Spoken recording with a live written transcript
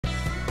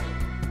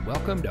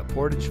Welcome to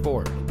Portage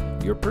Ford,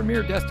 your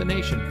premier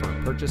destination for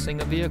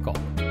purchasing a vehicle.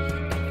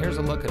 And here's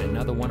a look at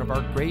another one of our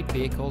great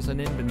vehicles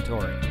in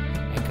inventory,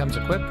 and comes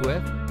equipped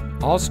with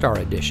All-Star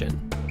Edition,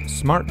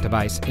 Smart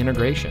Device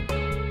Integration,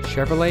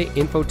 Chevrolet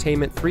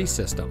Infotainment 3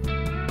 System,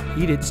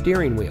 Heated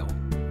Steering Wheel,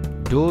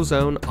 Dual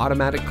Zone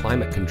Automatic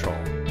Climate Control,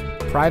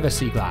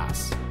 Privacy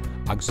Glass,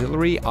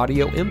 Auxiliary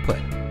Audio Input,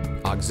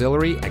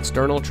 Auxiliary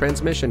External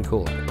Transmission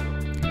Cooler,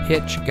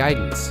 Hitch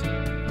Guidance,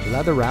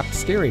 Leather-wrapped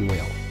steering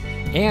wheel,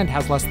 and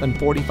has less than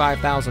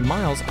 45,000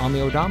 miles on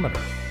the odometer.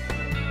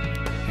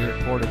 Here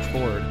at Portage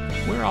Ford,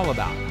 we're all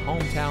about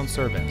hometown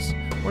service,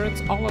 where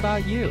it's all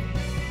about you.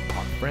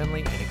 Our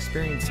friendly and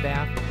experienced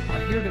staff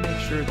are here to make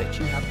sure that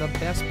you have the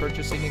best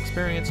purchasing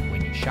experience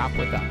when you shop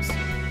with us.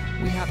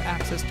 We have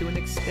access to an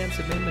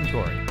extensive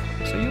inventory,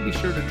 so you'll be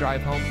sure to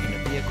drive home in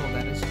a vehicle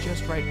that is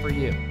just right for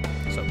you.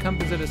 So come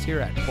visit us here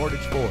at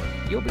Portage Ford.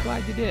 You'll be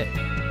glad you did.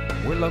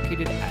 We're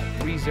located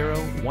at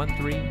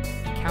 3013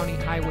 County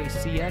Highway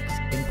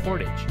CX in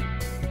Portage.